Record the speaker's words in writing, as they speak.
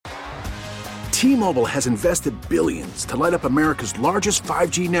T-Mobile has invested billions to light up America's largest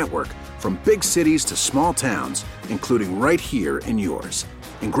 5G network, from big cities to small towns, including right here in yours.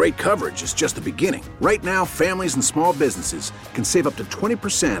 And great coverage is just the beginning. Right now, families and small businesses can save up to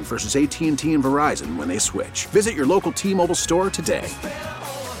 20% versus AT&T and Verizon when they switch. Visit your local T-Mobile store today.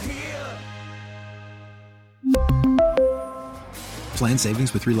 Plan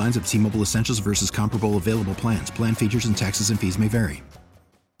savings with 3 lines of T-Mobile Essentials versus comparable available plans. Plan features and taxes and fees may vary.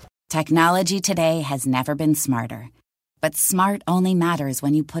 Technology today has never been smarter. But smart only matters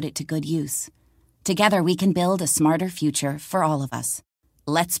when you put it to good use. Together we can build a smarter future for all of us.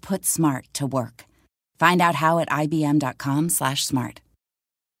 Let's put smart to work. Find out how at ibm.com/smart.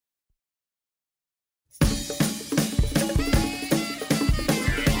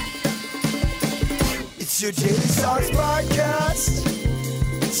 It's your Daily Sox Podcast.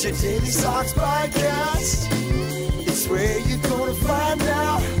 It's your Daily Sox Podcast. It's where you're going to find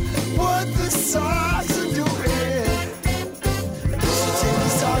out what the Sox are doing. It's your Daily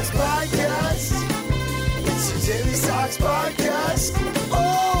Sox Podcast. It's your Daily Sox Podcast.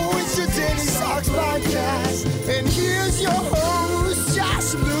 Oh, it's your Daily Sox Podcast. And here's your host,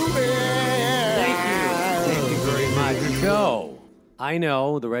 Josh Lewin. Thank you very much. So, I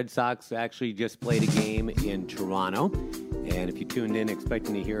know the Red Sox actually just played a game in Toronto. And if you tuned in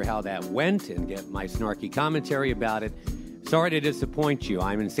expecting to hear how that went and get my snarky commentary about it, sorry to disappoint you.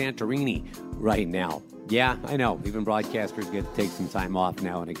 I'm in Santorini right now. Yeah, I know. Even broadcasters get to take some time off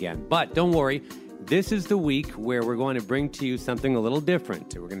now and again. But don't worry. This is the week where we're going to bring to you something a little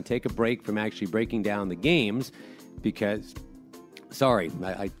different. We're going to take a break from actually breaking down the games because, sorry,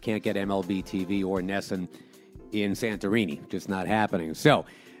 I can't get MLB TV or NESN in Santorini. Just not happening. So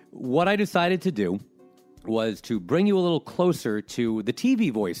what I decided to do was to bring you a little closer to the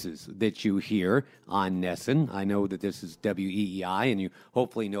TV voices that you hear on NESN. I know that this is WEEI, and you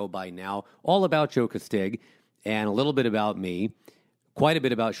hopefully know by now all about Joe Castig and a little bit about me, quite a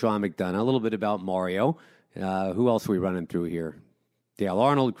bit about Sean McDonough, a little bit about Mario. Who else are we running through here? Dale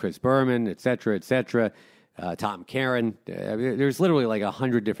Arnold, Chris Berman, et cetera, Tom Caron. There's literally like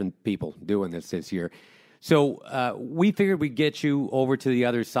 100 different people doing this year. So we figured we'd get you over to the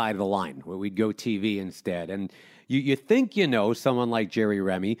other side of the line, where we'd go TV instead. And you think you know someone like Jerry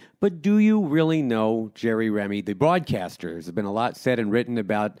Remy, but do you really know Jerry Remy, the broadcaster? There's been a lot said and written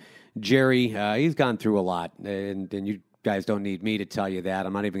about Jerry. He's gone through a lot, and you guys don't need me to tell you that.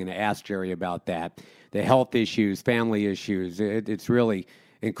 I'm not even going to ask Jerry about that. The health issues, family issues, it's really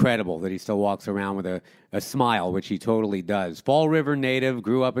incredible that he still walks around with a smile, which he totally does. Fall River native,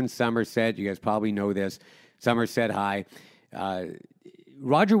 grew up in Somerset. You guys probably know this. Somerset High.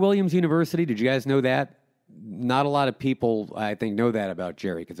 Roger Williams University, did you guys know that? Not a lot of people, I think, know that about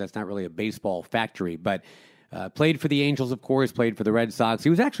Jerry, because that's not really a baseball factory. But played for the Angels, of course, played for the Red Sox.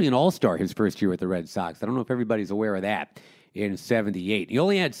 He was actually an all-star his first year with the Red Sox. I don't know if everybody's aware of that in 78. He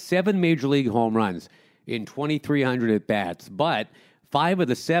only had 7 Major League home runs in 2,300 at-bats, but 5 of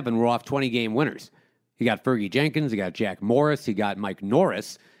the 7 were off 20-game winners. He got Fergie Jenkins, he got Jack Morris, he got Mike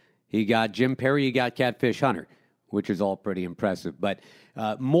Norris, he got Jim Perry, he got Catfish Hunter, which is all pretty impressive. But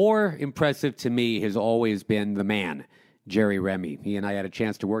more impressive to me has always been the man, Jerry Remy. He and I had a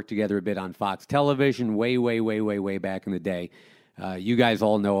chance to work together a bit on Fox Television way back in the day. You guys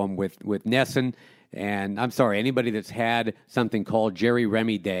all know him with NESN. And I'm sorry, anybody that's had something called Jerry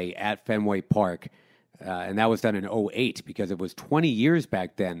Remy Day at Fenway Park, and that was done in 2008 because it was 20 years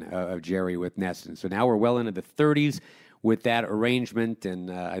back then of Jerry with NESN. So now we're well into the 30s with that arrangement,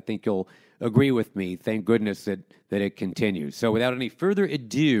 and I think you'll agree with me. Thank goodness that it continues. So without any further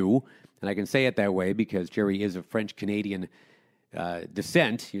ado, and I can say it that way because Jerry is of French-Canadian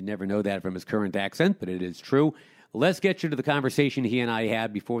descent. You'd never know that from his current accent, but it is true. Let's get you to the conversation he and I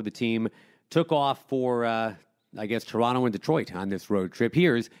had before the team took off for, I guess, Toronto and Detroit on this road trip.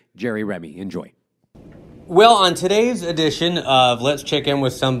 Here's Jerry Remy. Enjoy. Well, on today's edition of Let's Check In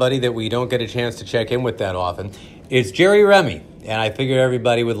with Somebody that we don't get a chance to check in with that often, it's Jerry Remy. And I figured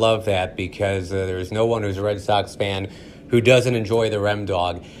everybody would love that because there's no one who's a Red Sox fan who doesn't enjoy the Rem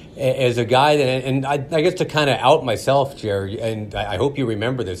Dog. As a guy, and I guess to kind of out myself, Jerry, and I hope you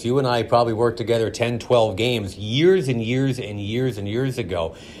remember this, you and I probably worked together 10, 12 games years and years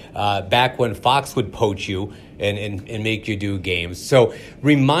ago, back when Fox would poach you and make you do games. So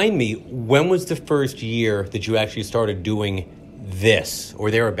remind me, when was the first year that you actually started doing this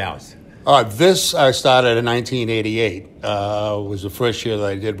or thereabouts? This I started in 1988. Was the first year that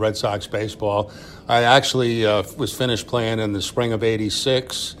I did Red Sox baseball. I actually was finished playing in the spring of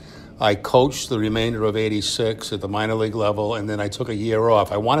 86. I coached the remainder of 86 at the minor league level, and then I took a year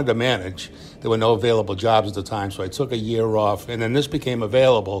off. I wanted to manage. There were no available jobs at the time, so I took a year off, and then this became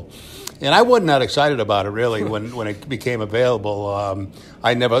available. And I wasn't that excited about it, really, when it became available.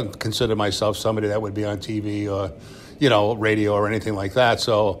 I never considered myself somebody that would be on TV or, radio or anything like that.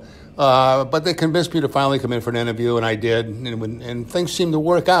 So, but they convinced me to finally come in for an interview, and I did. And things seemed to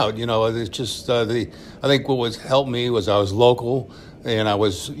work out. It's just I think what was helped me was I was local. And I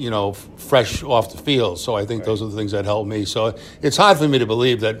was, fresh off the field. So I think those are the things that helped me. So it's hard for me to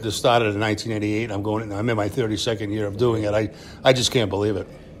believe that this started in 1988. I'm in my 32nd year of doing it. I just can't believe it.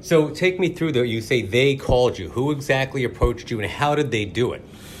 So take me through you say they called you. Who exactly approached you, and how did they do it?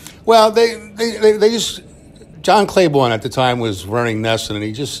 Well, they just... John Claiborne at the time was running Nesson, and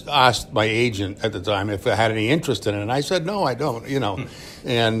he just asked my agent at the time if I had any interest in it. And I said, no, I don't,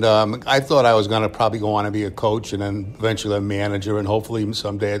 And I thought I was going to probably go on and be a coach and then eventually a manager and hopefully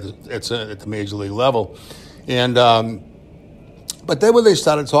someday at the major league level. And but then when they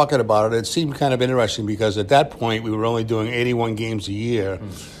started talking about it seemed kind of interesting because at that point we were only doing 81 games a year,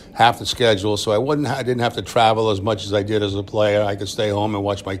 half the schedule. So I didn't have to travel as much as I did as a player. I could stay home and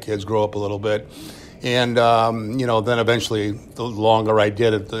watch my kids grow up a little bit. And, then eventually, the longer I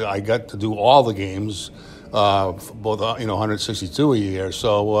did it, I got to do all the games, both, 162 a year.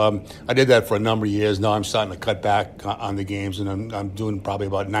 So I did that for a number of years. Now I'm starting to cut back on the games, and I'm doing probably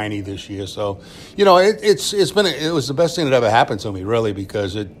about 90 this year. So, it was the best thing that ever happened to me, really,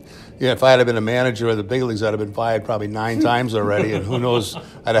 because if I had been a manager of the big leagues, I'd have been fired probably 9 times already, and who knows,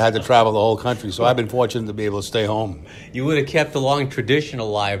 I'd have had to travel the whole country. So I've been fortunate to be able to stay home. You would have kept the long tradition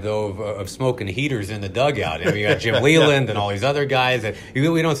alive, though, of smoking heaters in the dugout. You got Jim Leland and all these other guys.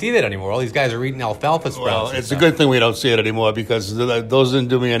 We don't see that anymore. All these guys are eating alfalfa sprouts. Well, it's a good thing we don't see it anymore because those didn't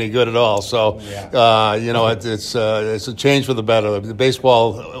do me any good at all. So, it's a change for the better. The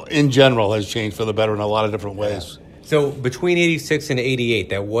baseball, in general, has changed for the better in a lot of different ways. So between 86 and 88,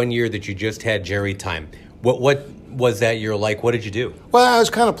 that 1 year that you just had Jerry time, what was that year like? What did you do? Well, I was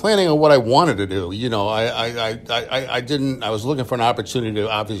kind of planning on what I wanted to do. I was looking for an opportunity to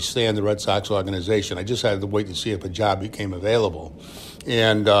obviously stay in the Red Sox organization. I just had to wait to see if a job became available.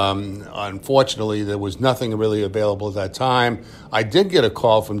 And unfortunately, there was nothing really available at that time. I did get a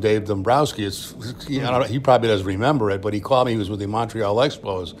call from Dave Dombrowski. He probably doesn't remember it, but he called me. He was with the Montreal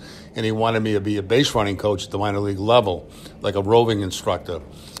Expos, and he wanted me to be a base running coach at the minor league level, like a roving instructor.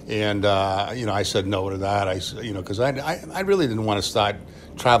 And, I said no to that, because I really didn't want to start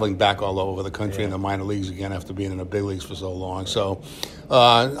traveling back all over the country in the minor leagues again after being in the big leagues for so long. So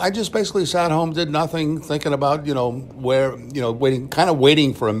I just basically sat home, did nothing, thinking about,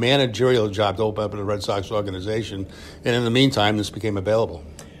 waiting for a managerial job to open up in the Red Sox organization. And in the meantime, this became available.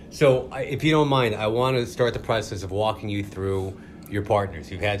 So if you don't mind, I want to start the process of walking you through your partners.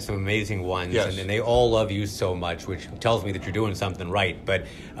 You've had some amazing ones, yes. and they all love you so much, which tells me that you're doing something right. But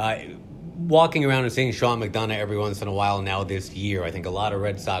walking around and seeing Sean McDonough every once in a while now this year, I think a lot of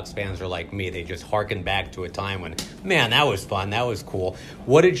Red Sox fans are like me. They just harken back to a time when, man, that was fun, that was cool.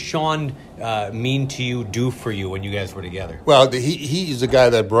 What did Sean mean to you, do for you when you guys were together? Well, he's the guy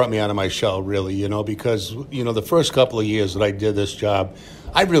that brought me onto my show, really, because, the first couple of years that I did this job,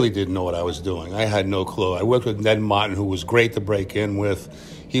 I really didn't know what I was doing. I had no clue. I worked with Ned Martin, who was great to break in with.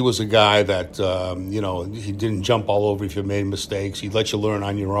 He was a guy that, he didn't jump all over if you made mistakes. He'd let you learn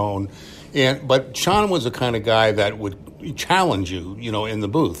on your own. But Sean was the kind of guy that would challenge you, in the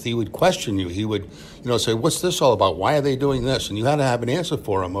booth. He would question you. He would, say, what's this all about? Why are they doing this? And you had to have an answer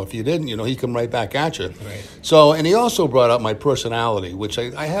for him. Or if you didn't, he'd come right back at you. Right. So, and he also brought up my personality, which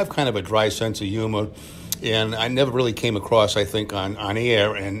I have kind of a dry sense of humor. And I never really came across, I think, on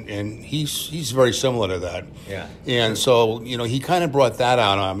air, and he's very similar to that. Yeah. And so, he kind of brought that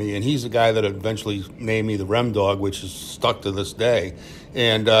out on me, and he's the guy that eventually named me the Rem Dog, which is stuck to this day.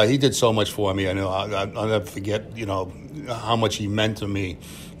 And he did so much for me. I know I'll never forget, how much he meant to me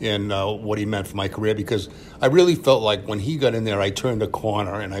and what he meant for my career, because I really felt like when he got in there, I turned a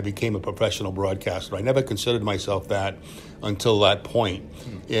corner and I became a professional broadcaster. I never considered myself that until that point.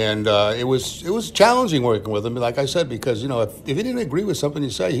 And it was challenging working with him, like I said, because, if he didn't agree with something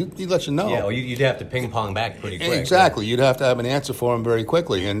you say, he'd let you know. Yeah, well, you'd have to ping-pong back pretty quick. Exactly. You'd have to have an answer for him very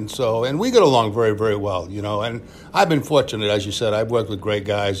quickly. And we got along very, very well, and I've been fortunate, as you said. I've worked with great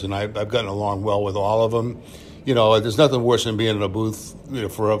guys, and I've gotten along well with all of them. There's nothing worse than being in a booth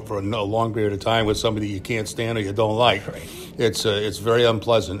for a long period of time with somebody you can't stand or you don't like. Right. It's very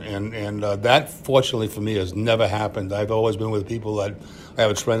unpleasant, and that, fortunately for me, has never happened. I've always been with people that I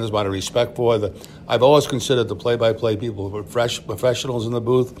have a tremendous amount of respect for. I've always considered the play-by-play people professionals in the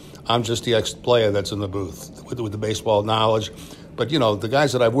booth. I'm just the ex-player that's in the booth with the baseball knowledge. But, the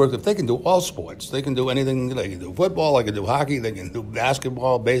guys that I've worked with, they can do all sports. They can do anything. They can do football, they can do hockey, they can do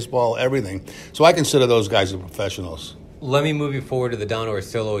basketball, baseball, everything. So I consider those guys the professionals. Let me move you forward to the Don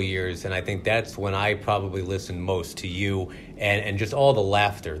Orsillo years, and I think that's when I probably listened most to you and just all the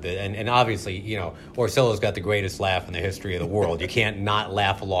laughter. And obviously, you know, Orsillo's got the greatest laugh in the history of the world. You can't not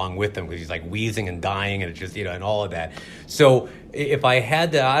laugh along with him because he's like wheezing and dying, and it's just, you know, and all of that. So if I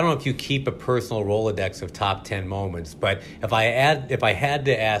had to, I don't know if you keep a personal Rolodex of top 10 moments, but if I had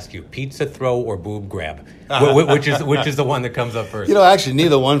to ask you, pizza throw or boob grab, which is the one that comes up first? You know, actually,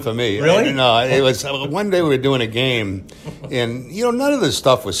 neither one for me. Really? No, it was one day we were doing a game, and you know, none of this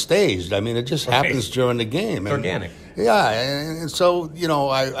stuff was staged. I mean, it just happens during the game. It's organic. Yeah, and so, you know,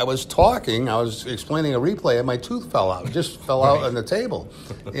 I was talking, I was explaining a replay, and my tooth fell out. It just fell out on the table.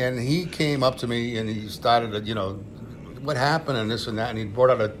 And he came up to me, and he started, you know, what happened and this and that, and he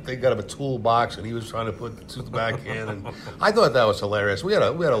brought out they got a toolbox, and he was trying to put the tooth back in, and I thought that was hilarious. We had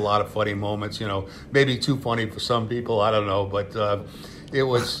a lot of funny moments, you know, maybe too funny for some people, I don't know, but it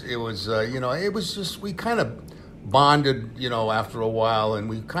was you know, it was just, we kind of bonded, you know, after a while, and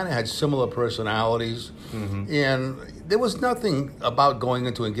we kind of had similar personalities, and there was nothing about going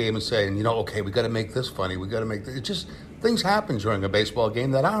into a game and saying, you know, okay, we got to make this funny, we got to make this. It just, things happen during a baseball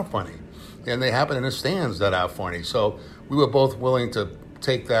game that are funny, and they happen in the stands that are funny. So we were both willing to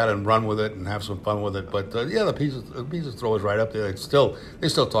take that and run with it and have some fun with it. But yeah, the pizza throw is right up there. They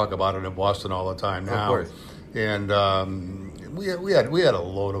still talk about it in Boston all the time now. Of course. And we had a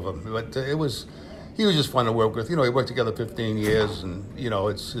load of them, but he was just fun to work with. You know, we worked together 15 years, and you know,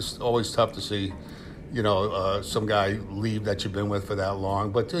 it's just always tough to see, you know, some guy leave that you've been with for that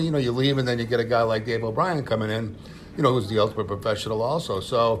long. But you know, you leave, and then you get a guy like Dave O'Brien coming in, you know, who's the ultimate professional also.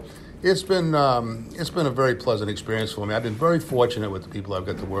 So it's been a very pleasant experience for me. I've been very fortunate with the people I've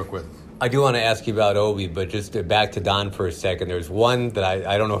got to work with. I do want to ask you about Obi, but just back to Don for a second. There's one that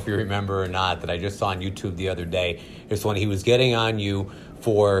I don't know if you remember or not that I just saw on YouTube the other day. It's when he was getting on you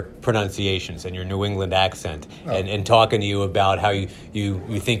for pronunciations and your New England accent, and talking to you about how you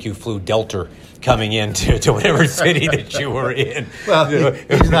think you flew Delta coming into whatever city that you were in. Well,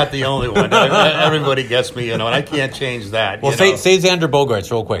 he's not the only one. Everybody gets me, you know, and I can't change that. Well, say Xander Bogaerts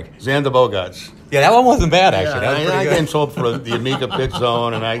real quick. Xander Bogaerts. Yeah, that one wasn't bad, actually. Yeah, I get in trouble for the Amica pitch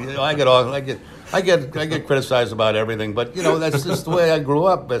zone, and I get criticized about everything, but you know, that's just the way I grew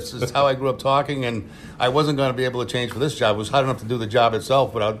up. That's just how I grew up talking, and I wasn't going to be able to change for this job. It was hard enough to do the job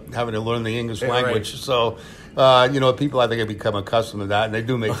itself without having to learn the English language. Right. So, you know, people I think have become accustomed to that, and they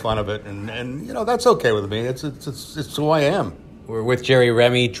do make fun of it, and you know, that's okay with me. It's who I am. We're with Jerry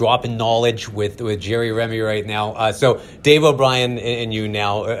Remy, dropping knowledge with Jerry Remy right now. So Dave O'Brien and you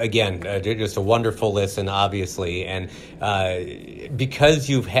now, again, just a wonderful listen, obviously. And because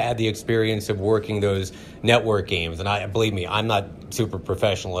you've had the experience of working those network games, and believe me, I'm not super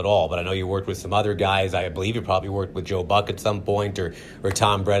professional at all, but I know you worked with some other guys. I believe you probably worked with Joe Buck at some point, or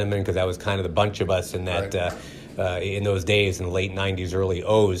Tom Brenneman, because that was kind of the bunch of us in that. Right. In those days, in the late 90s, early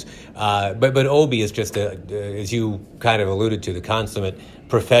O's. But Obi is just, as you kind of alluded to, the consummate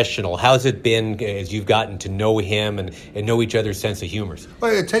professional. How's it been as you've gotten to know him and know each other's sense of humor?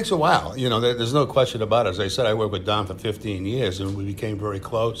 Well, it takes a while. You know, there's no question about it. As I said, I worked with Don for 15 years, and we became very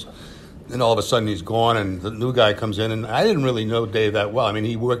close. And all of a sudden he's gone, and the new guy comes in, and I didn't really know Dave that well. I mean,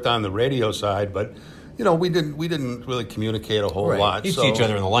 he worked on the radio side, but you know, we didn't really communicate a whole lot. You'd see each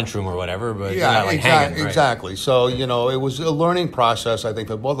other in the lunchroom or whatever, but yeah, not like hanging, right? Exactly. So you know, it was a learning process, I think,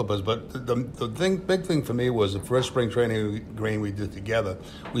 for both of us. But the big thing for me was the first spring training game we did together.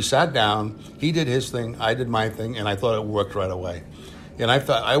 We sat down. He did his thing. I did my thing, and I thought it worked right away. And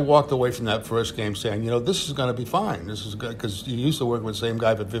I walked away from that first game saying, you know, this is going to be fine. This is good, because you used to work with the same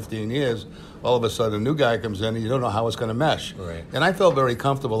guy for 15 years. All of a sudden, a new guy comes in, and you don't know how it's going to mesh. Right. And I felt very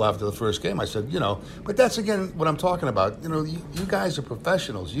comfortable after the first game. I said, you know, but that's, again, what I'm talking about. You know, you guys are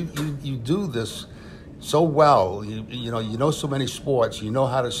professionals. You do this so well. You know so many sports. You know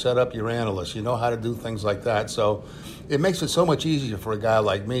how to set up your analysts. You know how to do things like that. So it makes it so much easier for a guy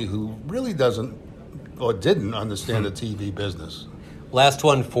like me who really doesn't or didn't understand the TV business. Last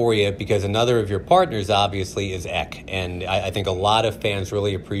one for you, because another of your partners, obviously, is Eck. And I think a lot of fans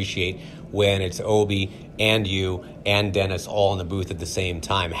really appreciate when it's Obi and you and Dennis all in the booth at the same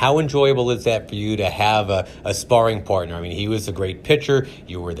time. How enjoyable is that for you to have a sparring partner? I mean, he was a great pitcher.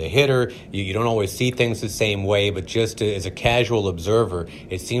 You were the hitter. You don't always see things the same way, but just as a casual observer,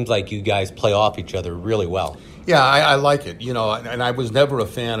 it seems like you guys play off each other really well. Yeah, I like it. You know, and I was never a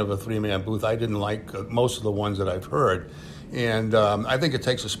fan of a three-man booth. I didn't like most of the ones that I've heard. And I think it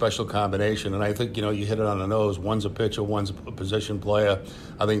takes a special combination. And I think, you hit it on the nose. One's a pitcher, one's a position player.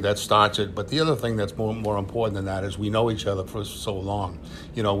 I think that starts it. But the other thing that's more important than that is we know each other for so long.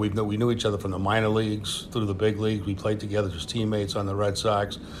 We knew each other from the minor leagues through the big leagues. We played together as teammates on the Red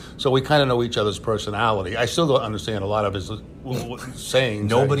Sox. So we kind of know each other's personality. I still don't understand a lot of his sayings.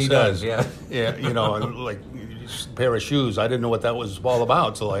 Nobody does, yeah. Yeah, like a pair of shoes. I didn't know what that was all about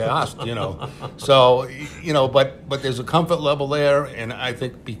until I asked, So, but there's a comfort level there, and I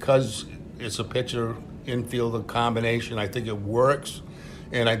think because it's a pitcher infielder combination, I think it works.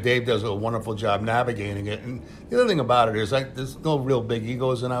 And Dave does a wonderful job navigating it. And the other thing about it is there's no real big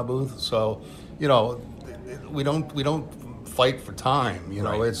egos in our booth, so we don't fight for time.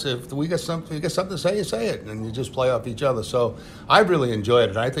 Right. It's if we get something to say, you say it, and you just play off each other. So I really enjoyed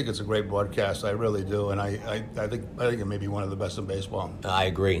it. I think it's a great broadcast. I really do, and I think it may be one of the best in baseball. I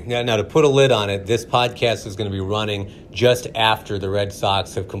agree. Now, to put a lid on it, this podcast is going to be running just after the Red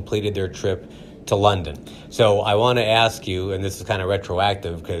Sox have completed their trip to London. So I want to ask you, and this is kind of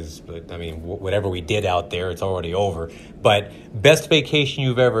retroactive because, whatever we did out there, it's already over. But best vacation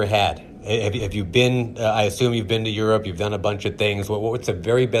you've ever had? Have you been, I assume you've been to Europe, you've done a bunch of things. What's the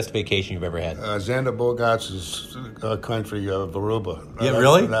very best vacation you've ever had? Xander Bogaerts' country of Aruba. Yeah,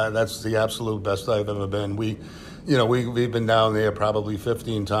 really? That's the absolute best I've ever been. We've been down there probably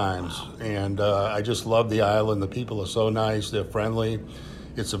 15 times, and I just love the island. The people are so nice, they're friendly.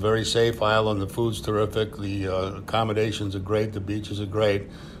 It's a very safe island. The food's terrific. The accommodations are great. The beaches are great.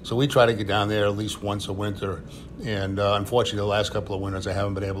 So we try to get down there at least once a winter. And unfortunately, the last couple of winters, I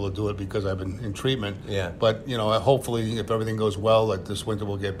haven't been able to do it because I've been in treatment. Yeah. But, hopefully, if everything goes well, like this winter,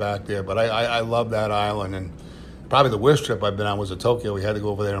 we'll get back there. But I love that island. And probably the worst trip I've been on was to Tokyo. We had to go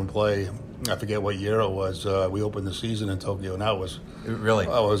over there and play. I forget what year it was. We opened the season in Tokyo, and that was really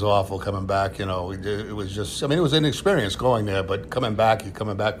awful coming back. It was just. It was an experience going there, but coming back.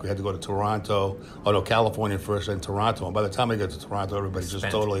 We had to go to Toronto, California first, and Toronto. And by the time we got to Toronto, everybody's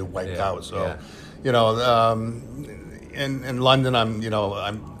just totally wiped out. So, in London,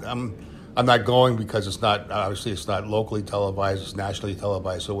 I'm not going because it's not locally televised. It's nationally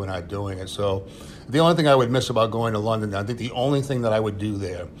televised, so we're not doing it. So the only thing I would miss about going to London, I think the only thing that I would do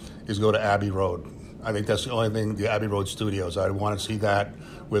there is go to Abbey Road. I think that's the only thing, the Abbey Road Studios. I want to see that,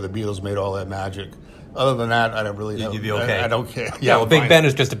 where the Beatles made all that magic. Other than that, I don't really know. You'd be okay. I don't care. Yeah, well, Big Ben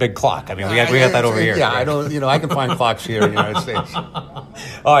is just a big clock. We got that over here. Yeah, I don't. I can find clocks here in the United States. All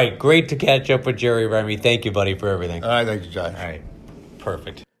right, great to catch up with Jerry Remy. Thank you, buddy, for everything. All right, thank you, Josh. All right,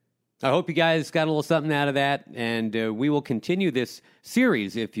 perfect. I hope you guys got a little something out of that, and we will continue this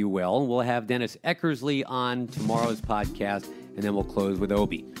series, if you will. We'll have Dennis Eckersley on tomorrow's podcast, and then we'll close with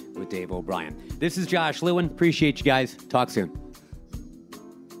Obi, with Dave O'Brien. This is Josh Lewin. Appreciate you guys. Talk soon.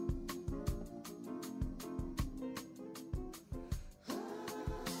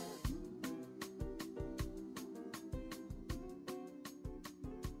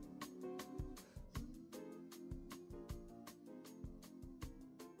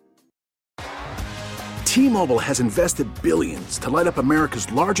 T-Mobile has invested billions to light up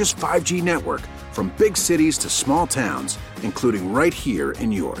America's largest 5G network, from big cities to small towns, including right here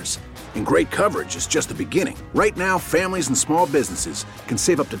in yours. And great coverage is just the beginning. Right now, families and small businesses can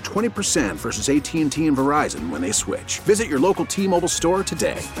save up to 20% versus AT&T and Verizon when they switch. Visit your local T-Mobile store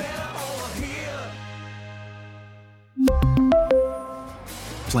today.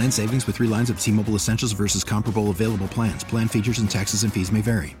 Plan savings with 3 lines of T-Mobile Essentials versus comparable available plans. Plan features and taxes and fees may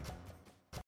vary.